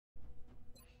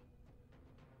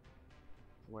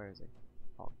Where is he?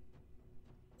 Oh.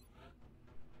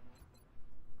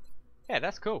 Yeah,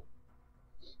 that's cool.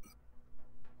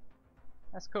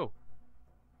 That's cool.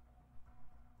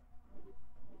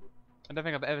 I don't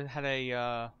think I've ever had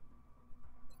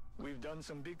We've done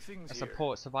some big things a here,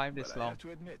 support survive this but I long. have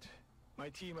to admit, my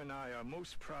team and I are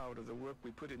most proud of the work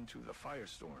we put into the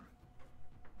firestorm.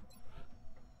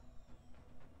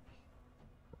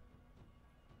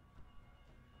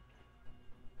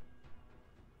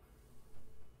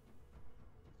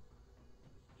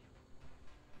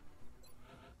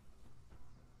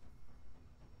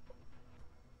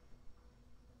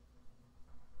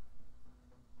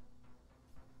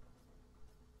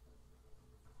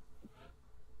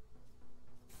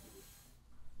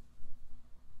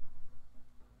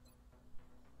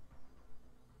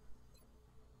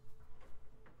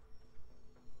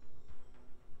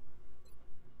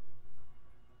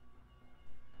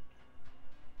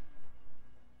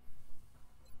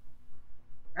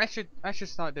 I should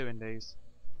start doing these.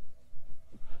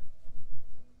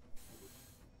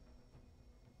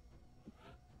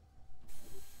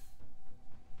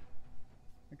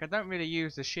 Like, I don't really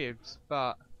use the shivs,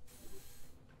 but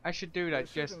I should do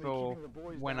that just for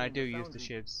when I do use the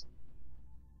shivs.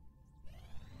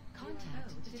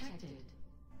 Contact detected.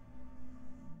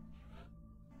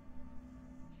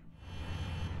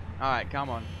 Alright,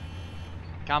 come on.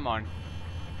 Come on.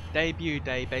 Debut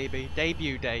day, baby.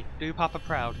 Debut day. Do Papa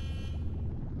proud.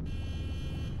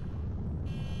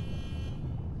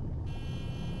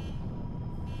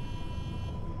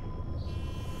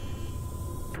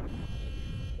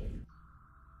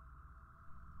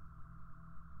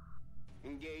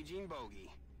 Engaging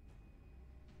bogey.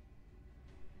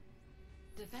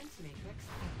 Defense matrix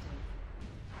active.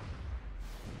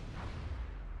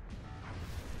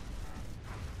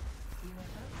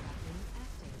 UFO tracking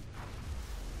active.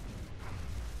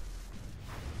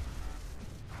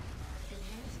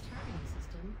 Enhanced targeting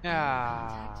system.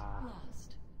 Contact lost.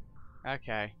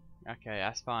 Okay. Okay,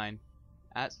 that's fine.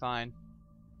 That's fine.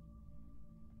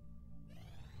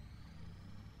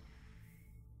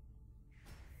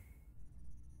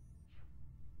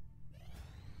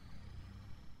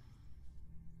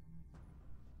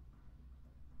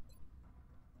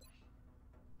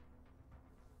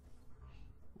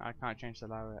 I can't change the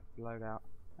loadout.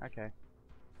 Okay.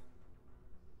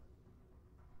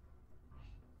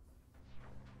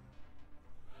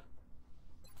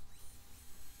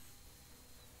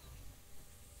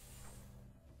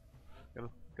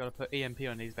 Gotta put EMP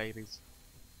on these babies.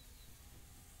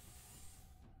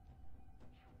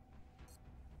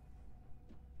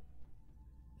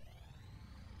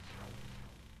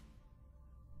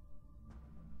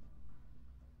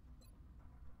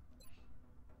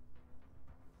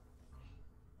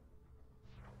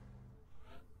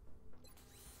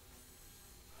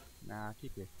 Nah,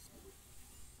 keep you.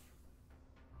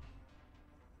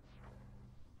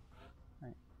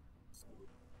 Right.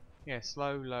 Yeah,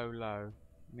 slow, low, low.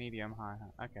 Medium, high,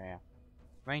 high. Okay, yeah.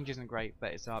 Range isn't great,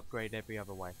 but it's an upgrade every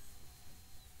other way.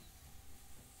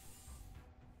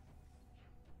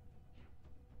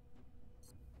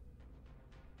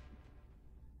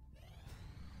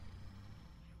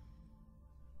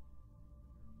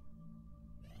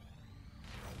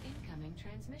 Incoming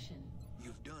transmission.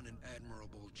 You've done an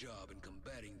admirable job in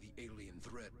combating the alien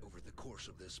threat over the course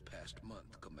of this past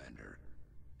month, Commander.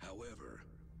 However,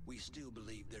 we still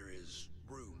believe there is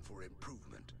room for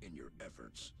improvement in your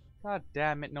efforts. God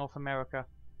damn it, North America.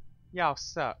 Y'all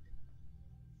suck.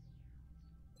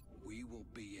 We will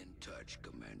be in touch,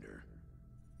 Commander.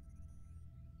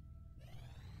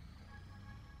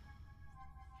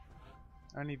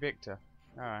 Only Victor.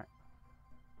 Alright.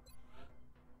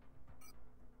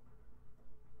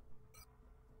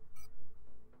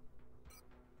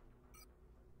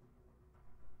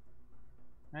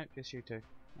 Nope, just you two.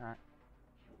 Alright.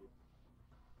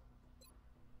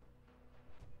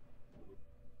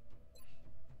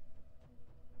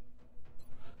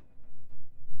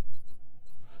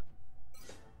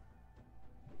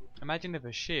 Imagine if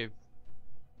a shiv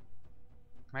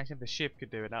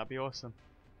could do it, that'd be awesome.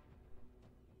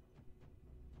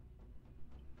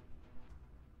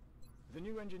 The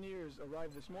new engineers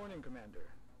arrived this morning, Commander.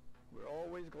 We're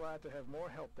always glad to have more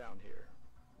help down here.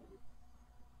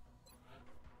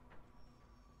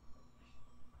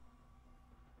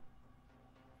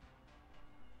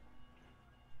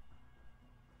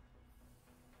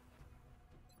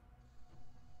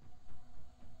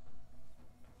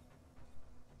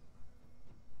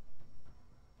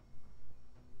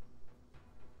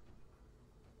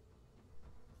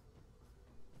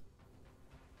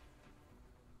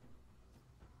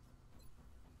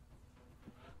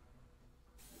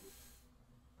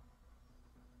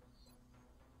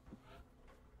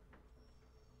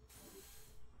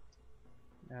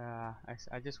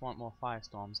 I just want more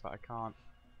firestorms, but I can't.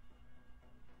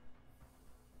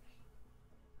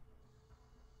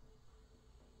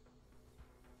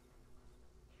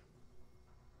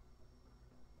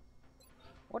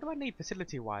 What do I need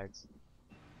facility-wise?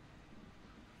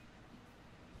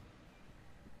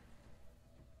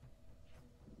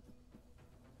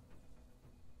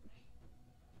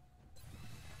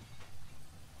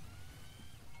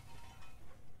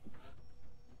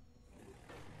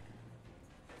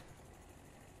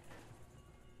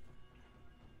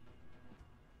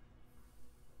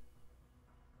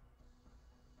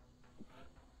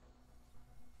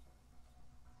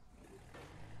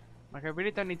 Like, I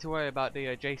really don't need to worry about the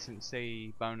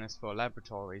adjacency bonus for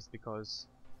laboratories because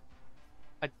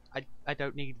I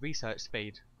don't need research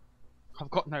speed.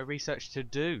 I've got no research to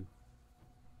do.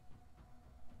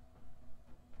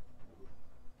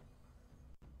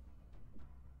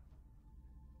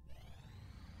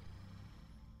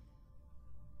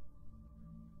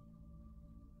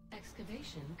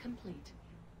 Excavation complete.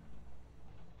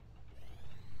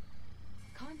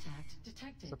 Contact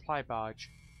detected. Supply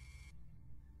barge.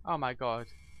 Oh my god.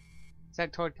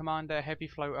 Sectoid Commander, Heavy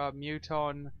Floater,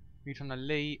 Muton, Muton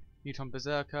Elite, Muton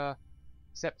Berserker,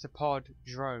 Septipod,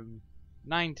 Drone.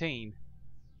 19.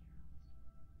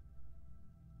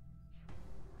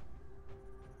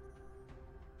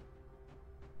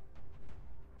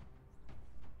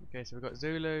 Okay, so we've got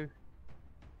Zulu.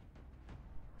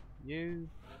 You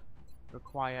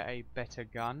require a better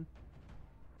gun.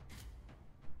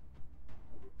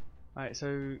 Alright,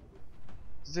 so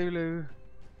Zulu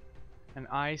and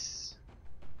Ice.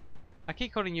 I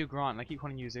keep calling you Grant, I keep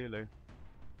calling you Zulu.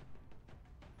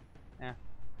 Yeah.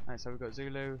 Alright, so we've got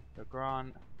Zulu, got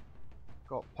Grant,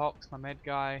 got Pox, my med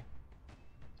guy,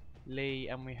 Lee,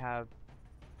 and we have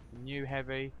new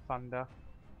heavy, Thunder.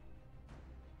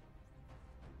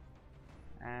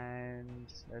 And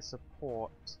there's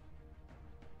support.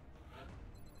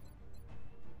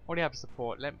 What do you have for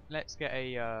support? Let's get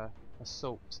a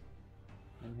assault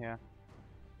in here.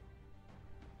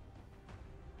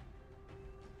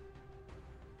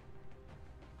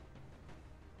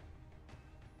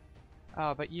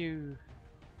 Oh, but you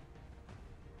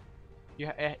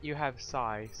have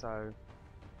Psi, so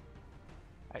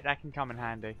that can come in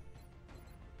handy.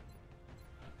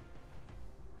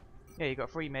 Yeah, you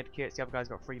got 3 med kits. The other guy's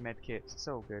got 3 med kits. It's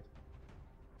all good.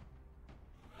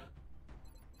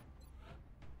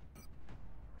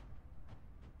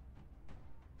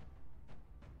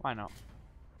 Why not?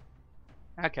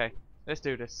 Okay, let's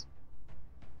do this.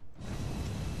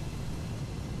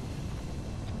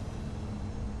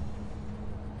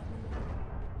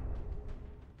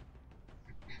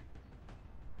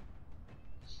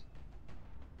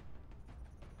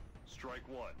 Strike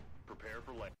one. Prepare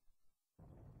for land.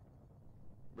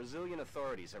 Brazilian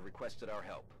authorities have requested our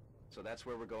help, so that's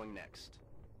where we're going next.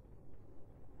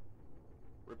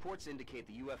 Reports indicate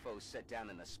the UFO set down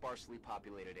in a sparsely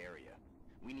populated area.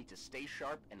 We need to stay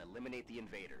sharp and eliminate the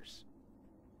invaders.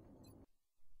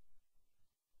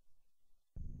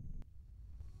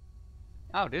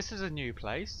 Oh, this is a new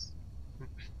place.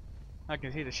 I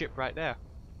can see the ship right there.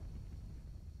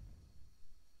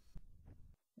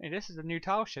 Hey, this is a new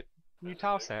tile set. New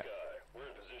tile set. We're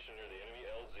in position near the enemy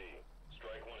LZ.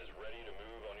 Strike one is ready to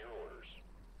move on your orders.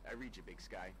 I read you, Big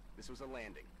Sky. This was a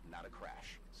landing, not a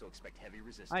crash, so expect heavy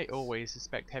resistance. I always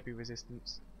suspect heavy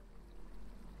resistance.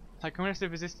 Like, when I say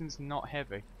resistance, not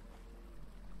heavy.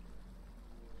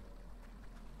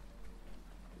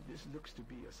 This looks to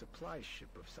be a supply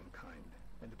ship of some kind,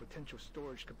 and the potential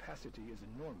storage capacity is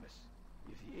enormous.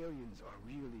 If the aliens are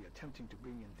really attempting to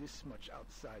bring in this much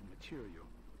outside material,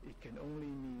 it can only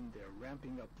mean they're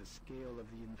ramping up the scale of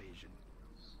the invasion.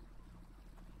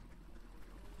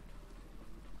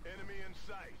 Enemy in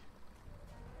sight.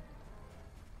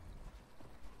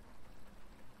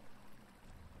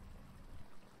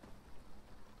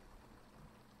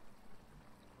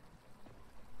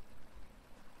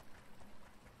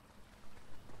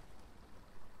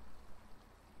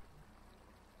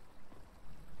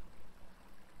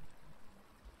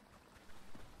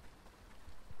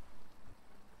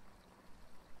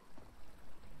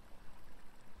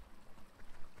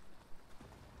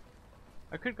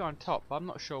 I could go on top, but I'm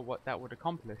not sure what that would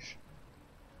accomplish.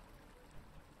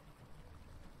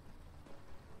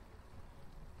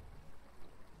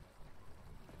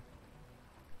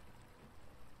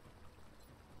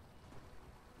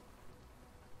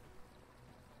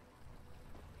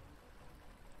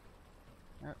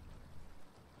 Yep.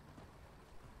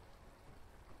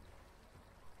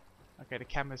 Okay, the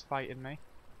camera's fighting me.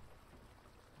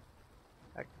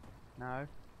 No.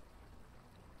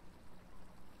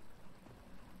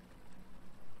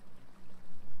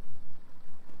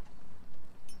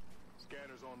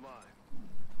 online.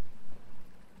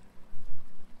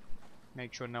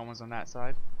 Make sure no one's on that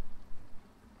side.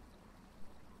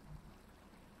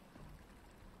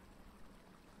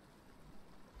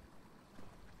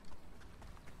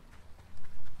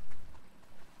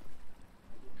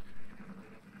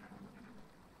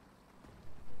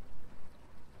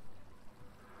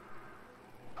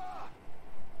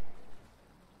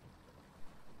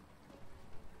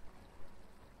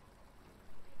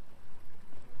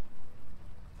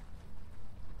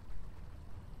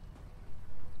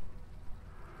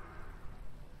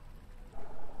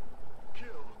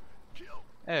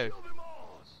 Oh.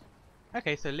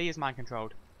 Okay, so Lee is mind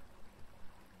controlled.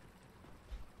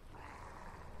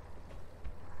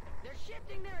 They're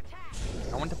shifting their attack.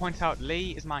 I want to point out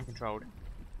Lee is mind controlled.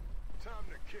 Time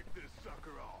to kick this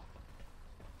sucker off.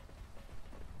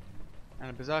 And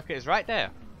the Berserker is right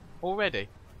there. Already.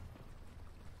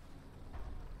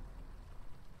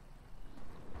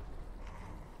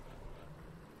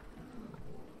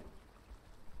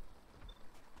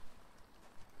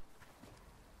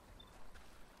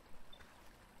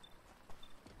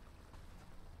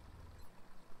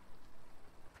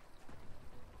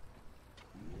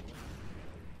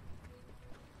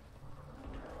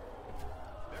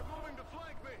 They're moving to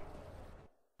flank me.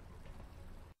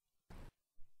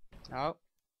 Oh.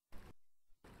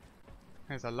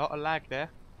 There's a lot of lag there.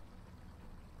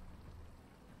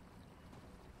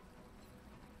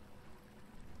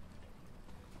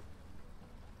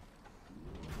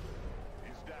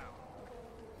 He's down.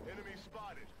 Enemy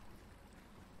spotted.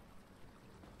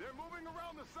 They're moving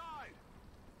around the side.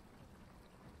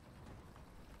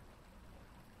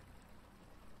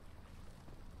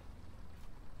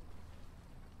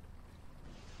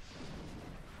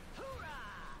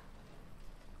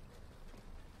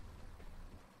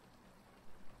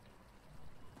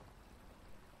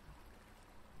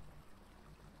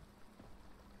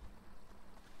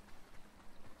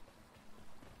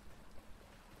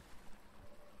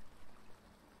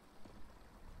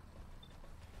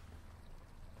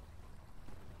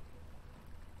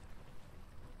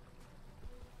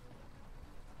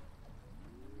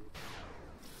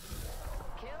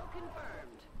 Kill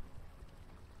confirmed.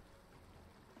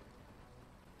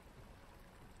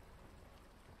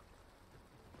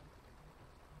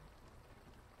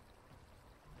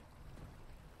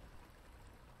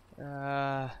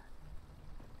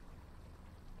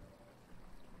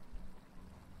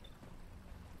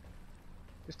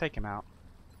 Just take him out.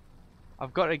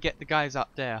 I've got to get the guys up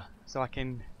there so I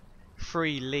can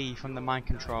free Lee from the mind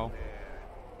control.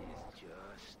 Is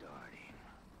just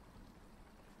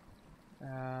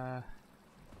starting.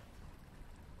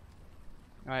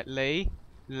 Right, Lee.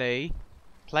 Lee.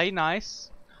 Play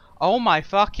nice. Oh my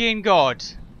fucking god.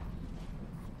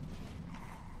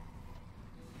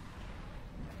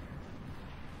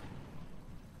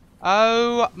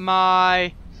 Oh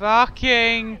my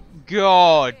fucking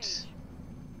god.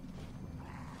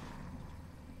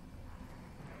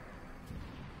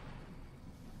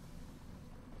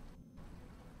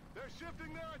 They're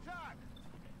shifting their attack.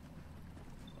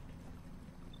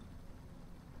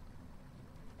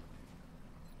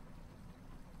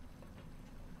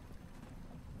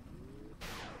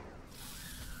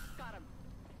 Got him.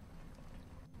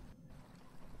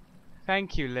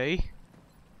 Thank you, Lee.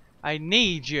 I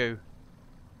need you.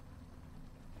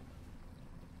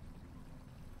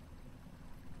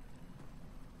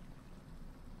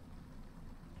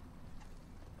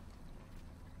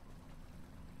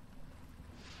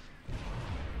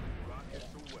 Rockets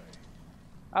away.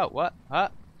 Oh, what? Huh?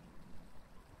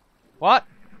 What?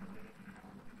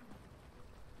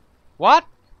 What?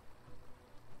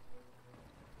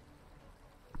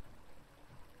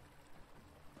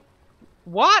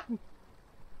 What?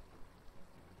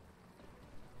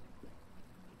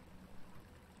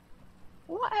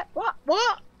 What? What?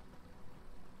 What?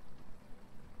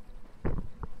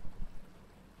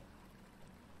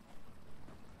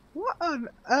 What on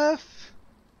earth?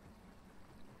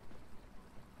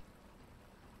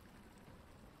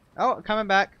 Oh, coming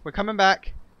back. We're coming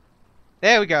back.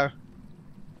 There we go.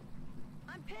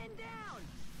 I'm pinned down.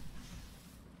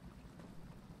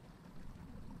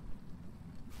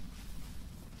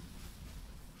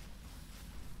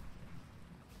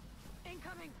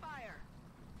 Incoming fire.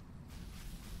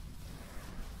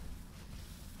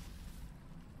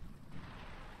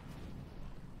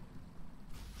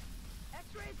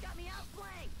 X-rays got me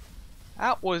outflanked.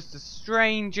 That was the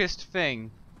strangest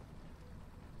thing.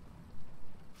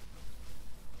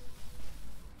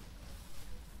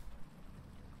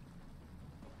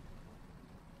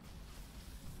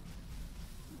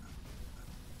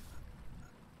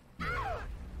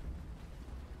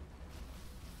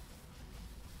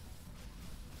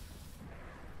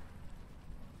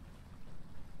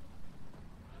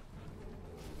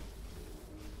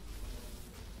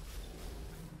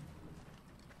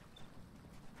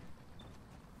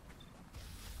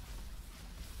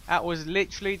 That was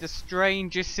literally the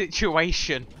strangest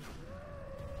situation.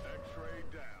 X-ray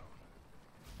down.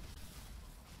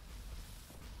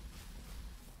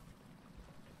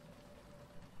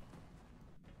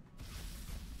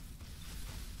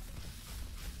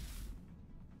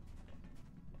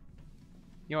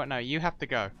 You know what? No, you have to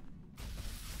go.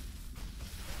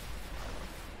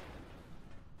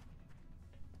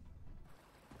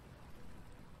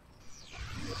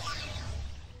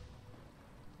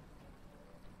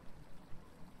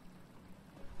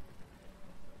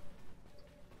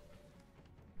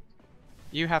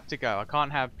 You have to go. I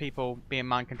can't have people being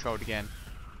mind controlled again.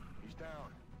 He's down.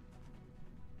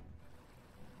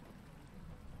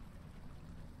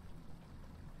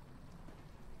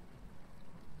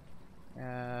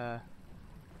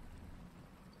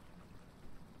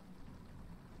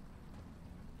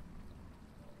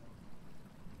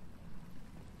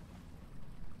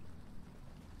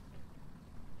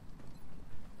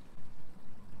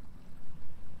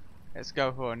 Let's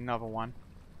go for another one.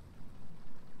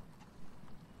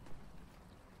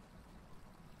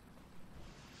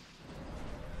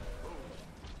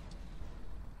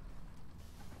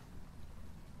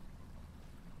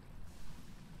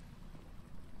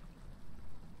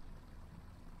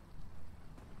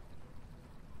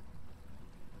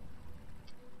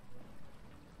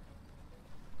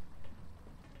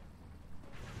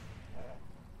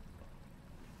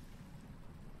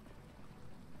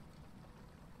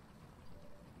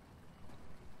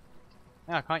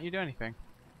 Ah, can't you do anything?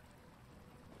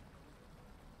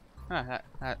 Ah,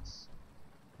 that's...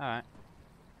 Alright.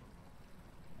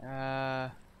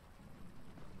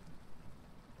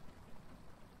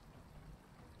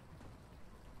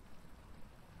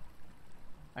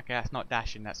 Okay, that's not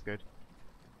dashing, that's good.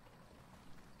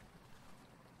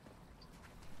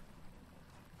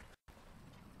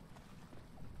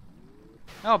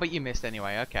 Oh, but you missed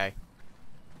anyway, okay.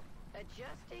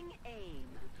 Adjusting aim.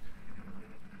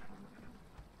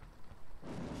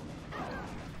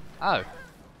 Oh.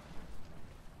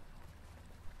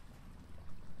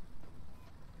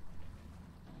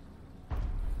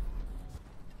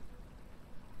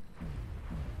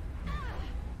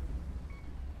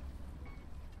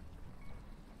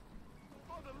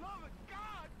 For the love of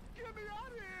God, get me out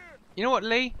of here! You know what,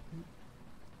 Lee?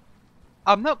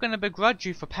 I'm not going to begrudge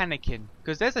you for panicking,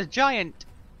 because there's a giant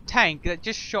tank that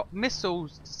just shot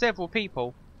missiles to several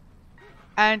people,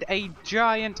 and a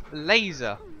giant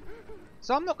laser.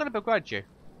 So I'm not going to begrudge you.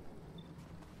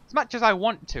 As much as I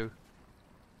want to.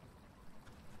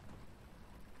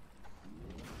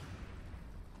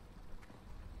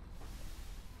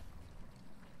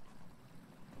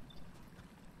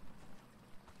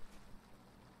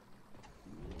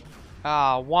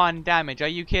 Ah, 1 damage. Are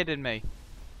you kidding me?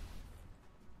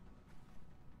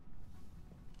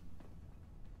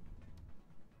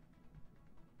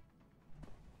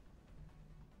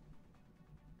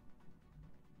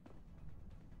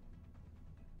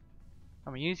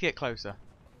 I mean, you need to get closer.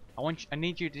 I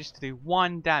need you just to do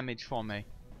 1 damage for me.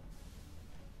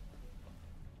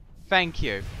 Thank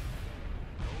you.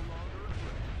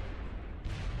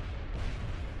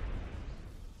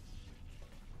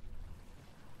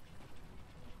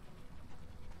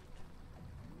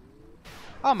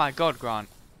 Oh my god, Grant.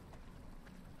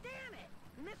 Damn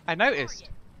it! Missed I the noticed.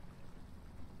 target.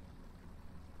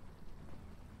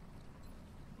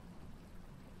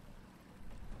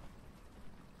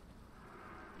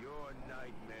 Your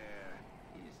nightmare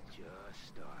is just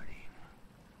starting.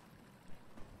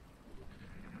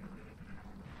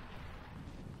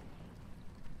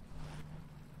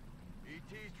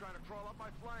 ET's trying to crawl up my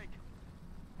flank.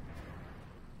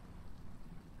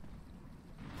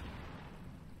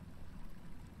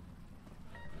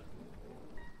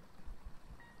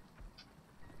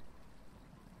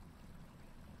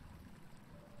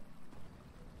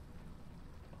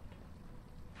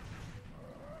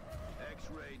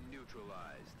 X-ray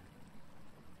neutralized.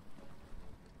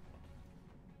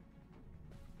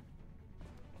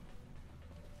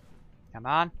 Come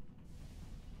on.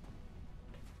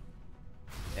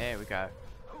 There we go.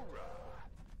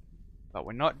 But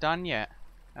we're not done yet.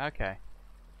 Okay.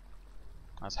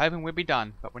 I was hoping we'd be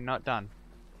done, but we're not done.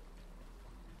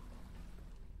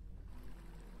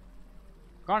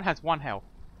 Grant has 1 health.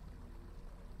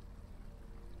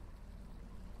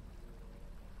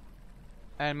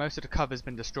 And most of the cover's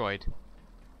been destroyed.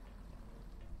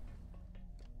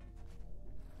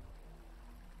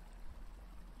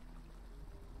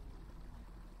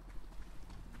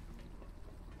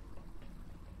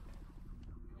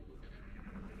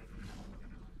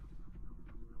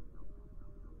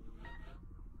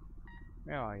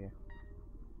 Where are you?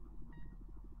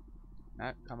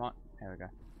 No, come on. There we go.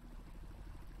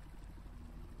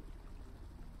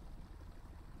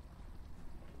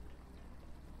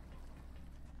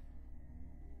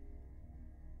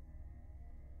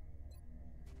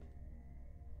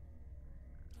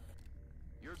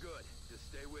 You're good. Just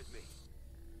stay with me.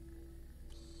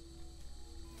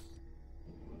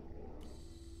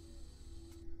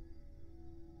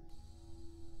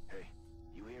 Hey,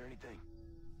 you hear anything?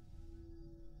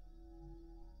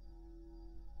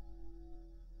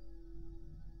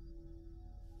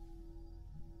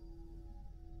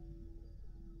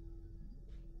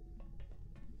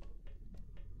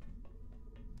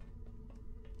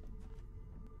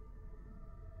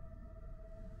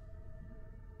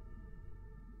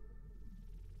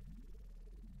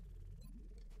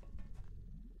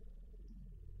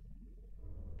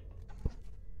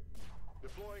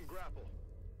 Deploying grapple.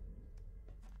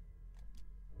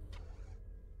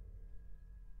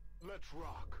 Let's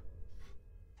rock.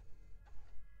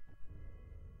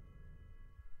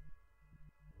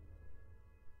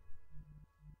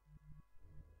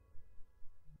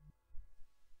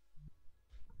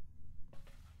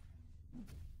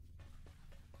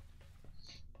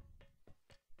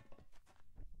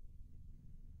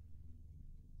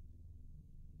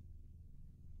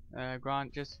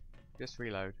 Grant, just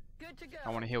reload. Good to go. I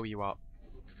want to heal you up.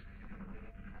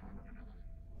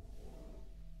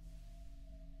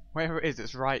 Wherever it is,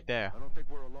 it's right there. I don't think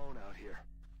we're alone out here.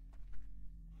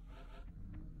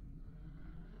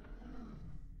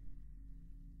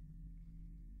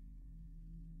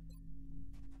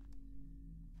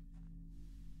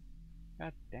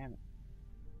 God damn it.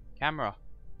 Camera.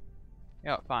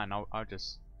 Yeah, fine. I'll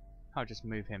just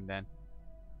move him then.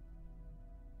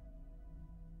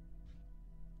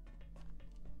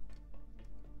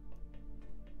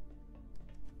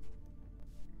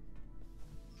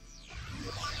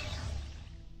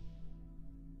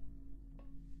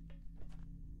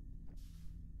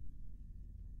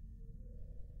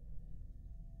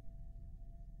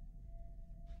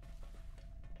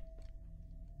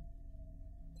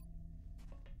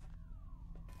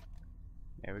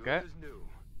 There we go. Good as new.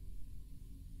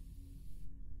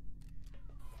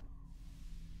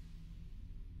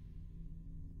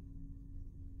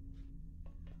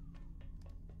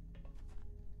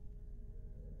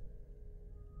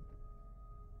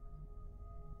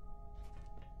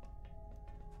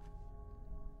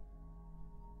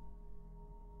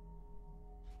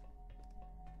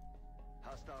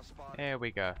 Hostile spot. There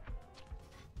we go.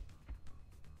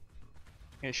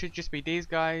 It should just be these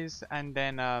guys and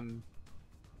then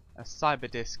a cyber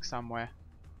disc somewhere.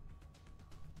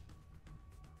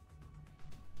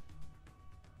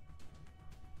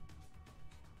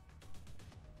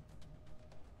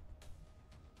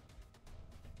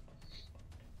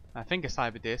 I think a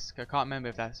cyber disc. I can't remember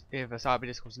if a cyber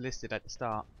disc was listed at the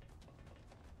start.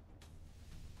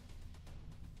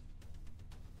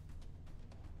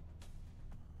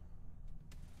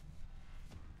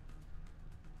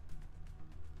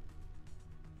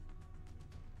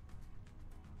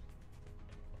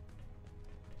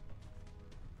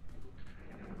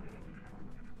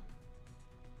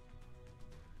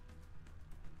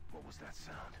 What was that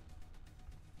sound?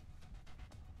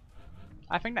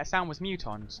 I think that sound was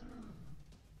mutons.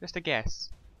 Just a guess.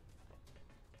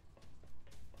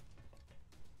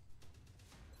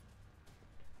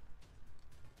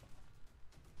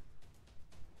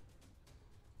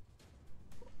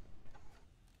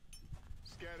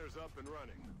 Scanner's up and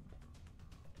running.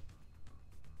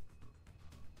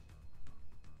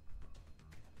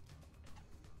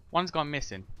 One's gone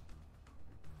missing.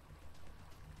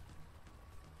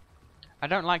 I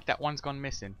don't like that one's gone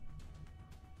missing.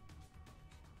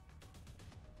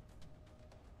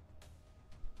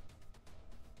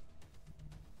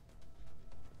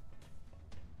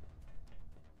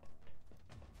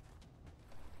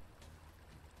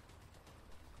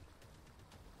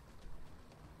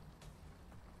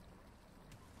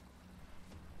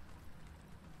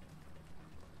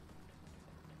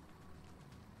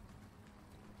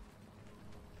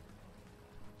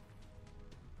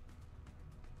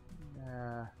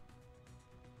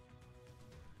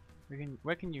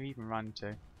 Where can you even run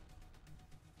to?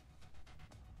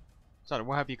 Sorry,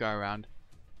 we'll have you go around.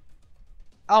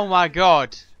 Oh my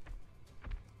god!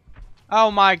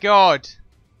 Oh my god!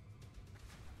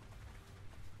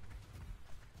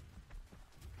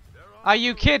 Are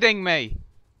you kidding me?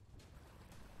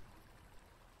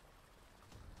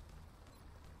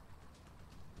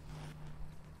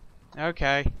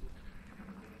 Okay.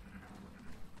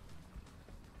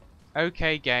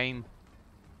 Okay, game.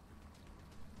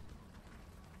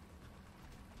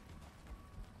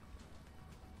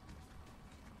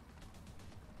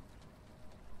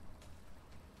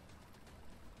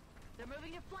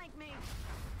 moving to flank me.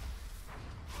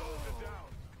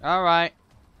 Alright.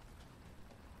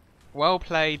 Well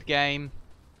played, game.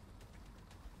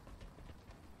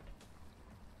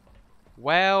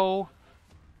 Well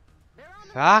They're on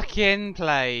the fucking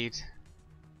played.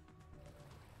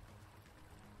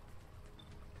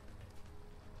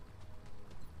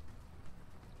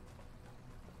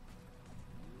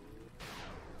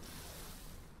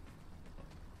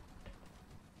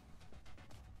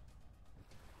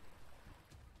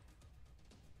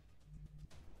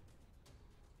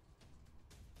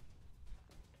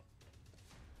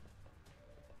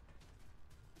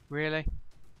 Really?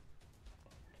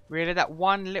 Really? That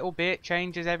one little bit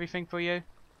changes everything for you?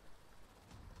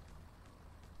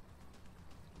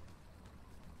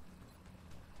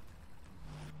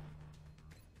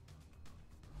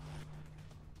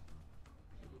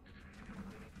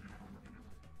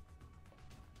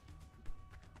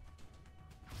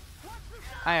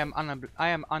 I am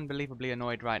unbelievably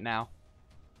annoyed right now.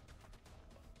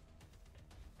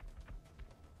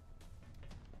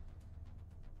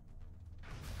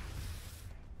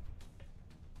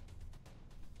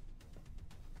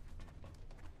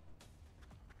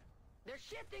 They're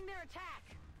shifting their attack.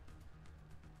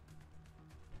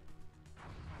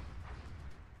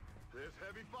 There's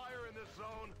heavy fire in this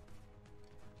zone.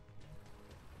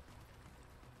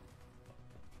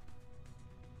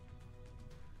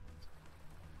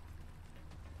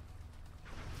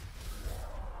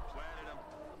 Planted him.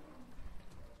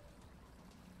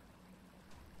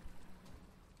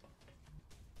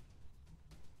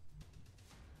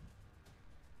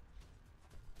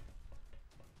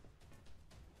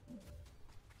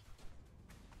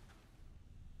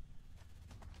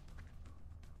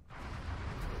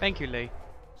 Thank you, Lee.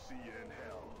 See you in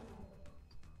hell.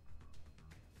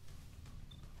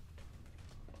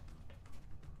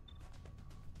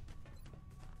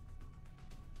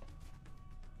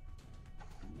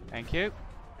 Thank you.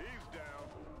 He's down.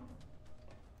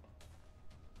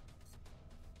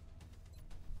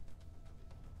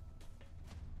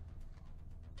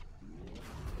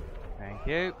 Thank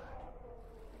you.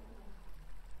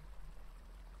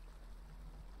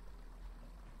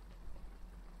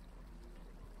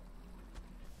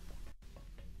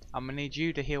 I'm gonna need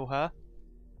you to heal her.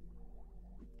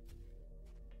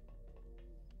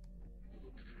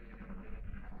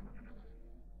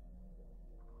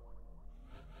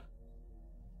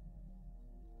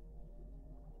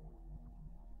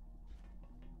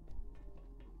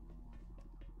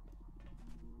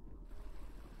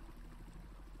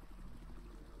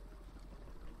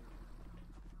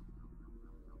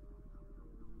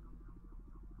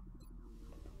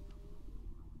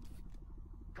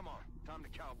 Come on, time to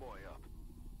cowboy up.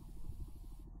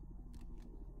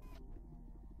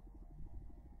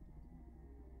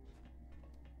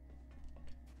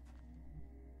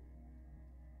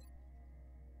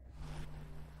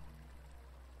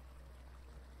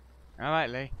 Alright,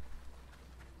 Lee.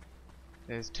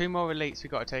 There's 2 more elites we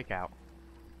got to take out.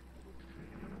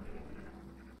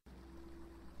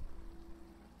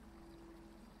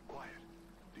 Quiet.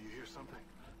 Do you hear something?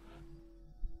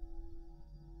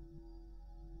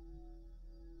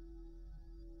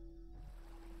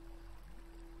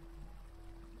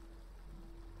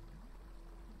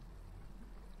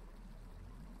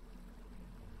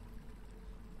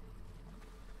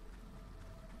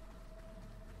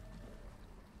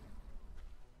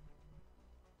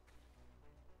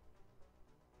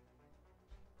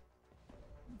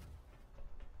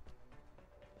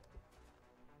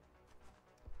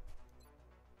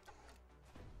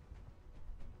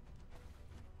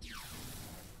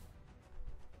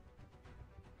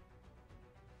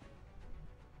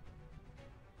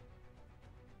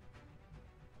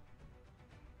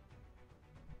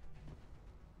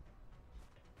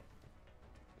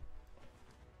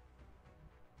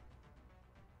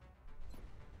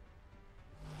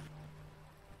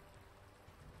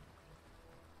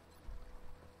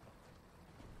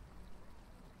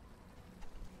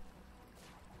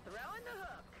 Throwing the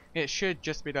hook. It should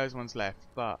just be those ones left,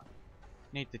 but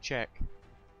need to check.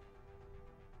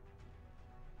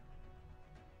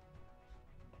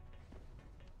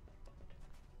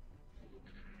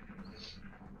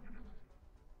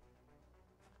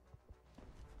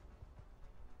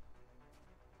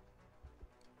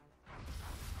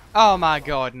 Oh my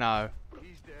god, no.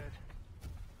 He's dead.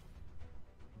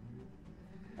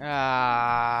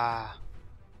 Ah.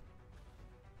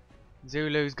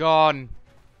 Zulu's gone.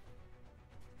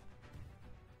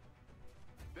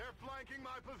 They're flanking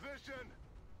my position.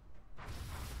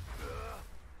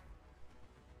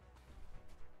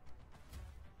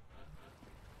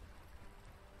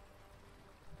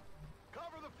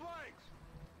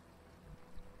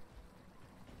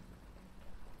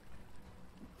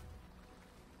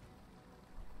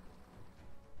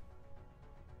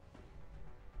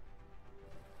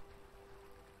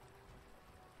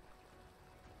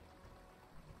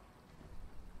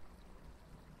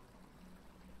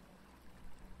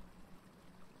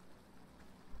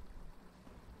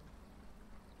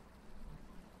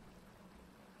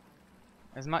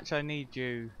 As much I need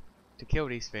you to kill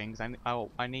these things,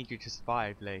 I need you to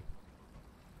survive, Lee.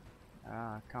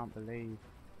 Ah, I can't believe.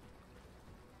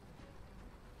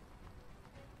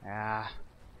 Ah.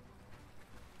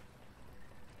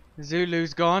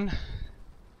 Zulu's gone.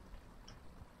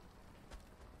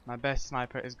 My best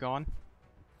sniper is gone.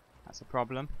 That's a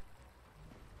problem.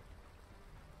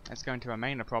 It's going to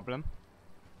remain a problem.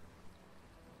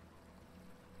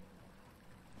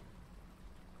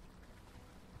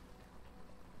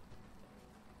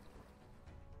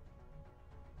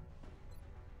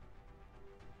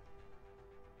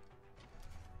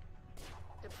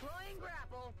 Deploying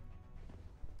grapple.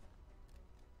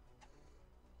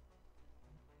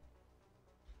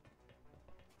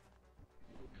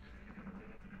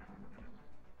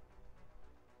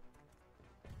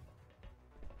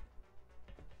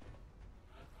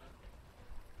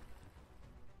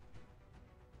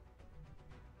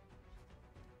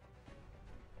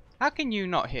 How can you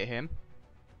not hit him?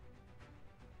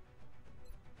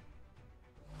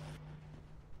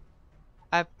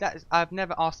 I've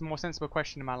never asked a more sensible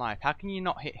question in my life. How can you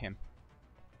not hit him?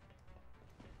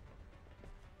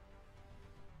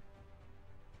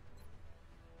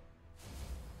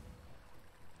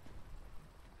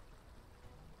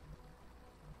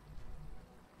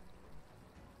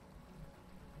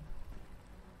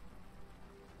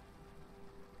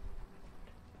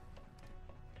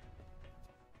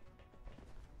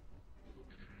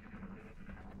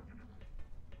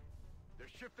 They're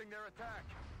shifting their attack.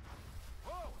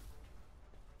 Whoa!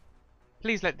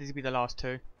 Please let these be the last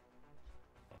two.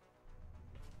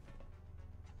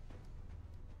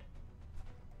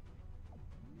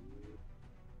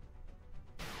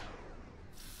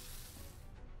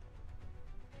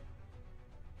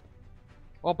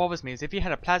 What bothers me is if you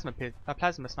had a plasma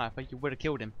sniper, you would have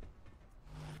killed him.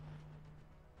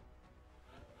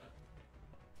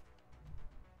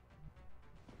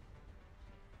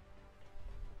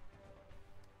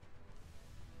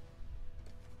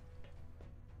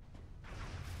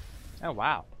 Oh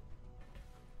wow.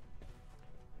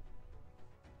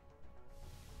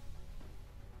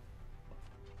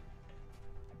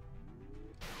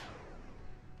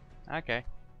 Okay.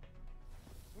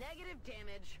 Negative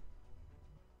damage.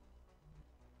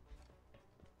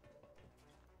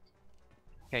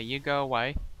 Okay, you go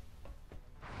away.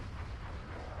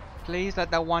 Please let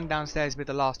that one downstairs be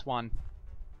the last one.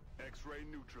 X-ray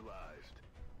neutralized.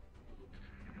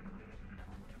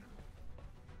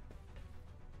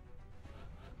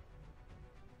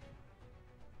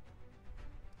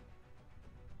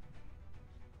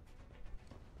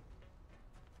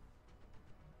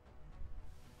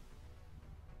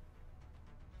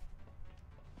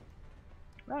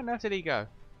 Where on earth did he go?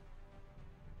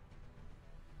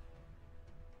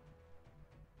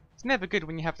 It's never good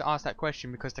when you have to ask that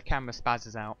question because the camera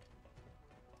spazzes out.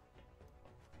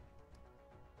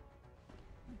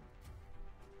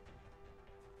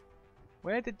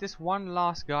 Where did this one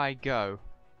last guy go?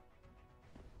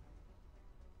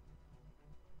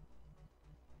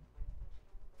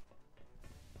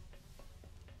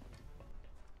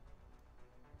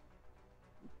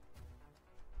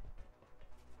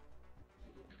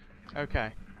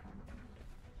 Okay.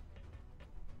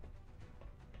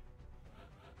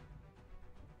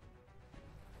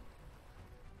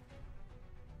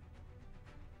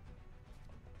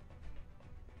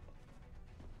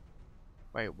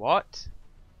 Wait, what?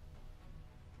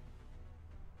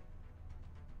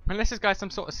 Unless this guy's some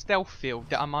sort of stealth field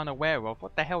that I'm unaware of,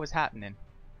 what the hell is happening?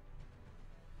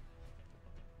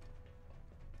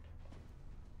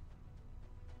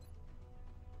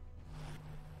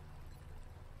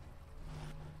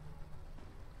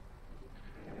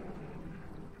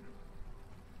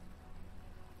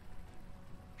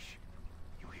 Shh.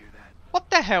 You hear that? What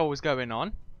the hell was going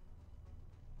on?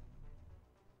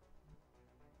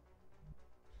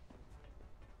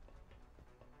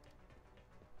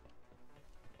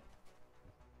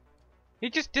 He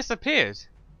just disappeared.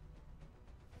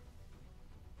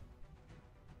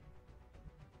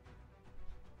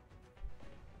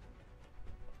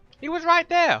 He was right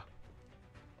there.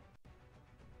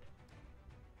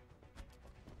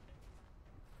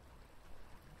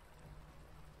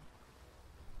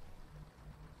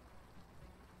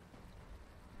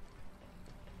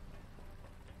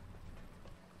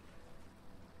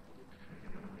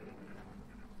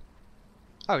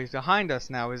 Oh, he's behind us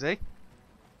now, is he?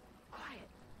 Quiet.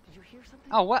 Did you hear something?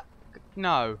 Oh, what?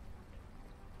 No.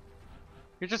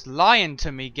 You're just lying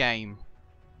to me, game.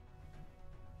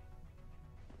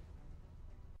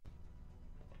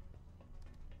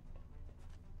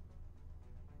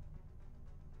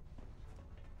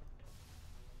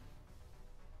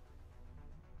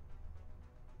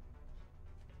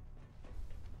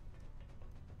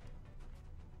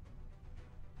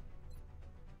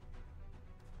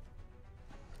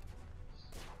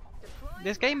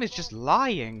 This game is just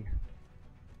lying.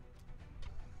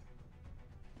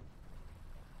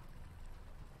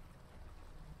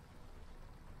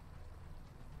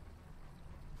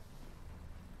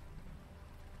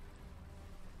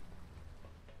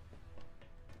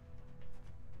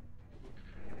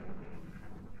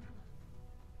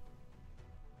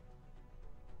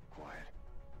 Quiet.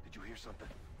 Did you hear something?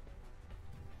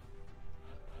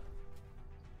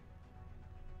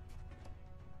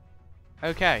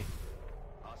 Okay.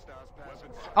 Hostiles passing.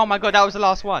 Oh my god, that was the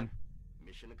last one.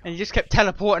 Mission And accomplished. you just kept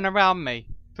teleporting around me.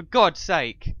 For God's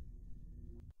sake.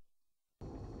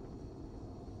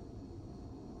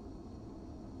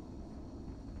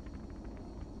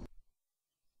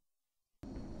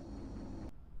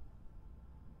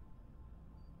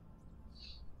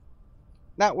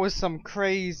 That was some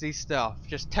crazy stuff.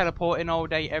 Just teleporting all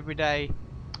day, every day.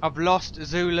 I've lost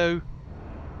Zulu.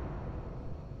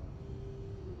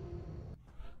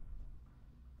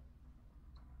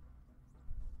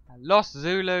 I lost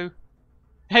Zulu.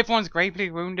 Everyone's gravely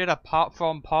wounded apart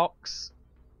from Pox.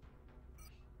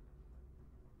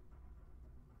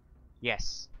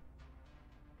 Yes.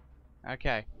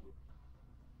 Okay.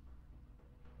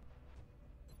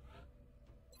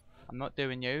 I'm not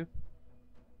doing you.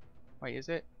 Wait, is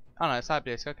it? Oh no, it's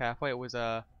Cyberdisk. Okay, I thought it was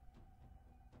the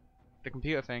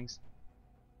computer things.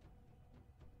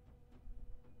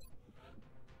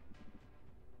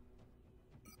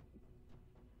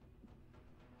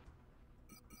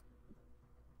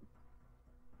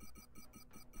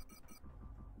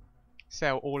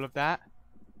 Sell all of that.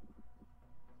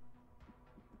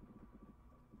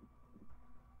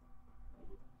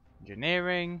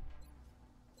 Engineering.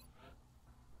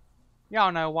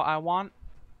 Y'all know what I want.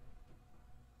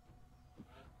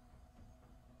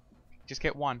 Just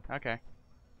get one. Okay.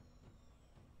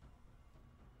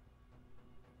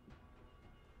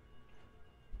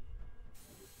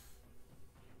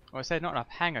 Well, I said not enough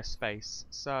hangar space,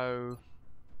 so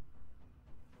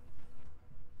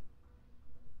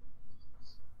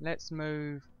let's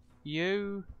move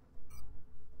you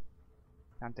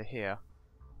down to here.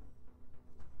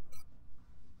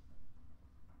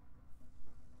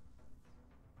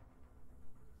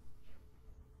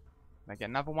 Can I get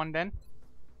another one then?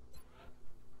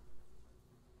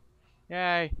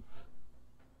 Yay!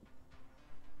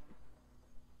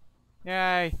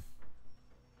 Yay!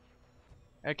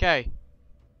 Okay.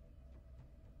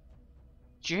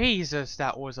 Jesus,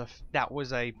 that was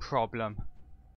a problem.